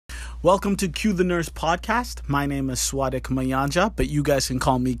Welcome to Q the Nurse podcast. My name is Swadik Mayanja, but you guys can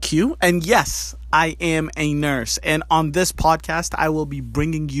call me Q. And yes, I am a nurse. And on this podcast, I will be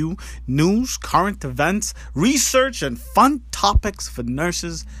bringing you news, current events, research, and fun topics for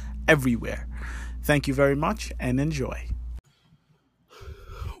nurses everywhere. Thank you very much and enjoy.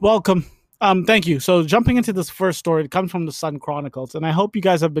 Welcome. Thank you. So jumping into this first story, it comes from the Sun Chronicles, and I hope you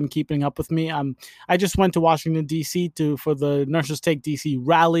guys have been keeping up with me. I just went to Washington, D.C. for the Nurses Take D.C.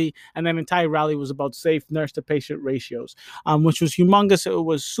 rally, and that entire rally was about safe nurse-to-patient ratios, which was humongous. It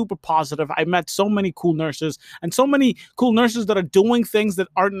was super positive. I met so many cool nurses, and so many cool nurses that are doing things that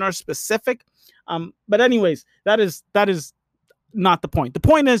aren't nurse-specific. But anyways, that is not the point. The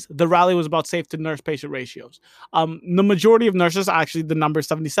point is the rally was about safe to nurse-patient ratios. The majority of nurses, actually the number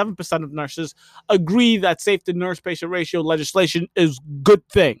 77% of nurses, agree that safe to nurse-patient ratio legislation is a good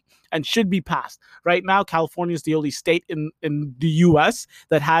thing and should be passed. Right now, California is the only state in the U.S.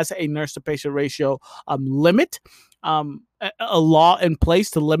 that has a nurse-to-patient ratio limit, a law in place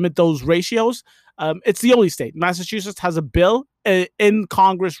to limit those ratios. It's the only state. Massachusetts has a bill in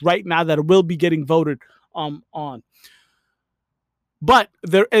Congress right now that will be getting voted on. But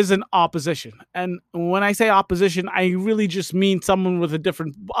there is an opposition. And when I say opposition, I really just mean someone with a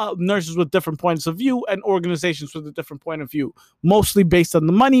different, nurses with different points of view and organizations with a different point of view, mostly based on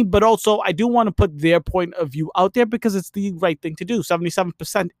the money. But also, I do want to put their point of view out there because it's the right thing to do.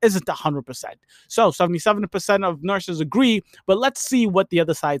 77% isn't 100%. So 77% of nurses agree, but let's see what the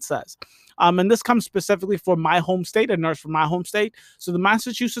other side says. And this comes specifically for my home state, a nurse from my home state. So the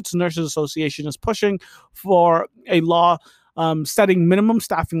Massachusetts Nurses Association is pushing for a law setting minimum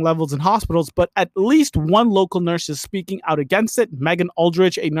staffing levels in hospitals, but at least one local nurse is speaking out against it. Megan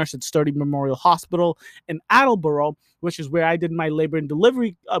Aldridge, a nurse at Sturdy Memorial Hospital in Attleboro, which is where I did my labor and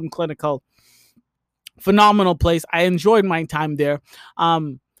delivery clinical. Phenomenal place. I enjoyed my time there.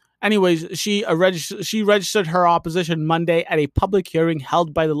 Anyways, she registered her opposition Monday at a public hearing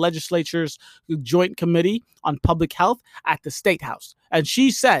held by the legislature's Joint Committee on Public Health at the State House. And she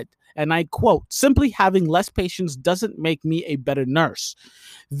said, and I quote, "Simply having less patients doesn't make me a better nurse.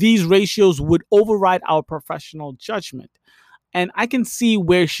 These ratios would override our professional judgment." And I can see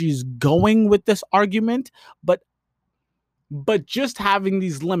where she's going with this argument, but just having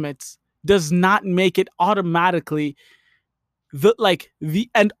these limits does not make it automatically the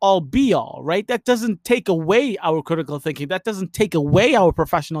end all be all, right? That doesn't take away our critical thinking. That doesn't take away our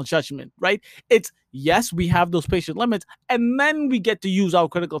professional judgment, right? It's, yes, we have those patient limits, and then we get to use our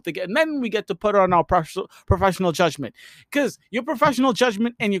critical thinking, and then we get to put on our professional judgment. Because your professional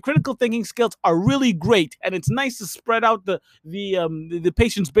judgment and your critical thinking skills are really great, and it's nice to spread out the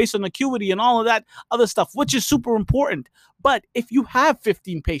patients based on acuity and all of that other stuff, which is super important. But if you have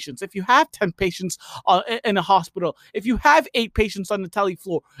 15 patients, if you have 10 patients in a hospital, if you have 8 patients on the tele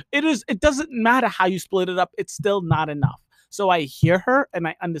floor, it doesn't matter how you split it up. It's still not enough. So I hear her and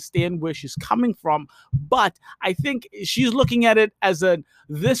I understand where she's coming from, but I think she's looking at it as a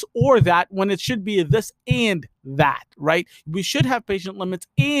this or that when it should be a this and that, right? We should have patient limits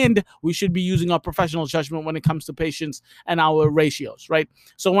and we should be using our professional judgment when it comes to patients and our ratios, right?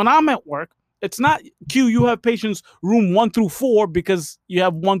 So when I'm at work, it's not, Q, you have patients room 1 through 4 because you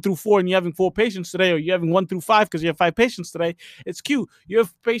have 1 through 4 and you're having 4 patients today, or you're having 1 through 5 because you have 5 patients today. It's Q. You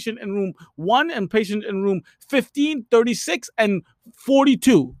have patient in room 1 and patient in room 15, 36, and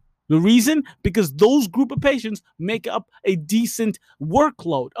 42. The reason? Because those group of patients make up a decent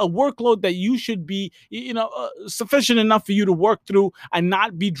workload, a workload that you should be, sufficient enough for you to work through and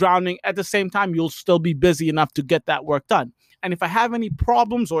not be drowning. At the same time, you'll still be busy enough to get that work done. And if I have any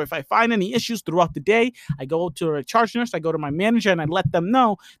problems or if I find any issues throughout the day, I go to a charge nurse, I go to my manager, and I let them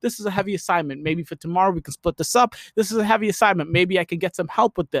know this is a heavy assignment. Maybe for tomorrow we can split this up. This is a heavy assignment. Maybe I can get some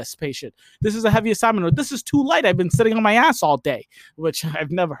help with this patient. This is a heavy assignment, or this is too light. I've been sitting on my ass all day, which I've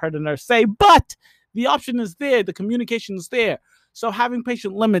never heard a nurse say, but the option is there. The communication is there. So having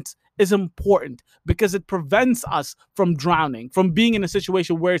patient limits is important because it prevents us from drowning, from being in a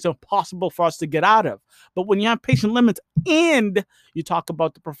situation where it's impossible for us to get out of. But when you have patient limits and you talk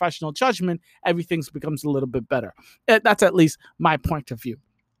about the professional judgment, everything becomes a little bit better. That's at least my point of view.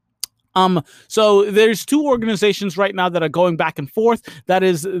 So there's 2 organizations right now that are going back and forth. That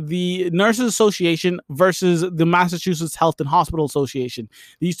is the Nurses Association versus the Massachusetts Health and Hospital Association.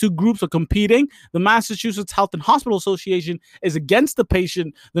 These 2 groups are competing. The Massachusetts Health and Hospital Association is against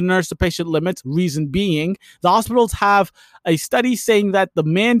the nurse-to-patient limits, reason being the hospitals have a study saying that the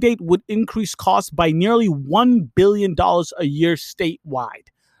mandate would increase costs by nearly $1 billion a year statewide.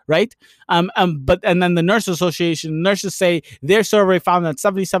 right? And then the Nurse Association, nurses say their survey found that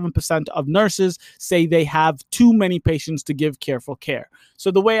 77% of nurses say they have too many patients to give careful care.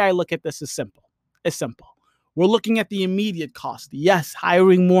 So the way I look at this is simple. It's simple. We're looking at the immediate cost. Yes,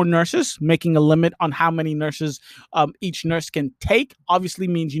 hiring more nurses, making a limit on how many nurses each nurse can take, obviously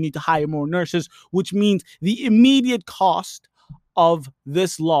means you need to hire more nurses, which means the immediate cost of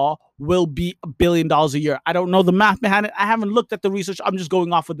this law will be $1 billion a year. I don't know the math behind it. I haven't looked at the research. I'm just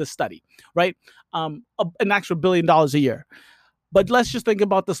going off of this study, right? An extra $1 billion a year. But let's just think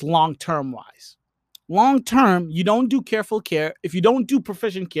about this long-term wise. Long term, you don't do careful care, if you don't do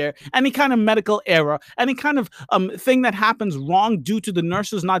proficient care, any kind of medical error, any kind of thing that happens wrong due to the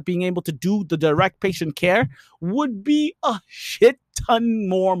nurses not being able to do the direct patient care would be a shit ton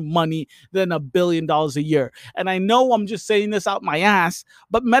more money than $1 billion a year. And I know I'm just saying this out my ass,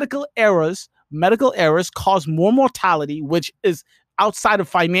 but medical errors cause more mortality, which is outside of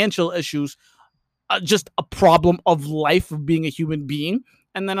financial issues, just a problem of life of being a human being.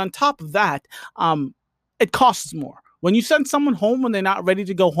 And then on top of that, it costs more. When you send someone home when they're not ready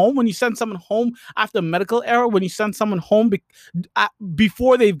to go home, when you send someone home after a medical error, when you send someone home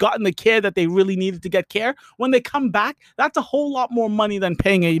before they've gotten the care that they really needed to get care, when they come back, that's a whole lot more money than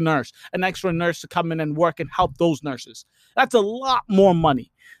paying a nurse, an extra nurse to come in and work and help those nurses. That's a lot more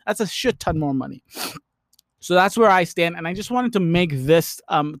money. That's a shit ton more money. So that's where I stand. And I just wanted to make this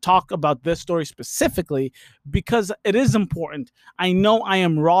talk about this story specifically because it is important. I know I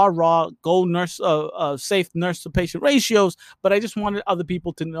am raw, go nurse, safe nurse to patient ratios, but I just wanted other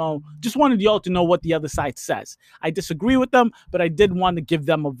people to know, just wanted y'all to know what the other side says. I disagree with them, but I did want to give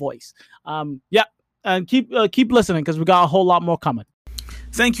them a voice. And keep listening because we got a whole lot more coming.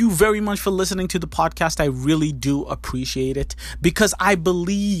 Thank you very much for listening to the podcast. I really do appreciate it because I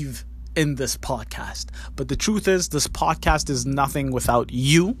believe in this podcast. But the truth is, this podcast is nothing without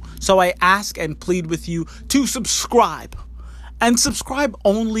you. So I ask and plead with you to subscribe. And subscribe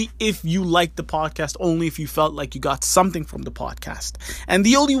only if you like the podcast, only if you felt like you got something from the podcast. And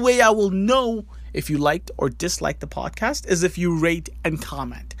the only way I will know if you liked or disliked the podcast is if you rate and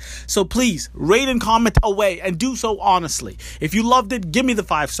comment. So please rate and comment away and do so honestly. If you loved it, give me the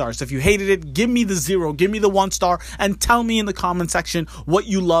 5 stars. If you hated it, give me the 0, give me the 1 star, and tell me in the comment section what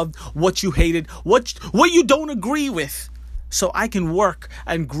you loved, what you hated, what you don't agree with. So I can work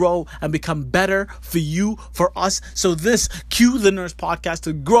and grow and become better for you, for us. So this Cue the Nurse podcast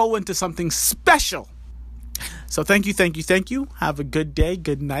to grow into something special. So thank you. Have a good day,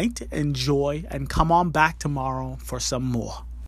 good night, enjoy, and come on back tomorrow for some more.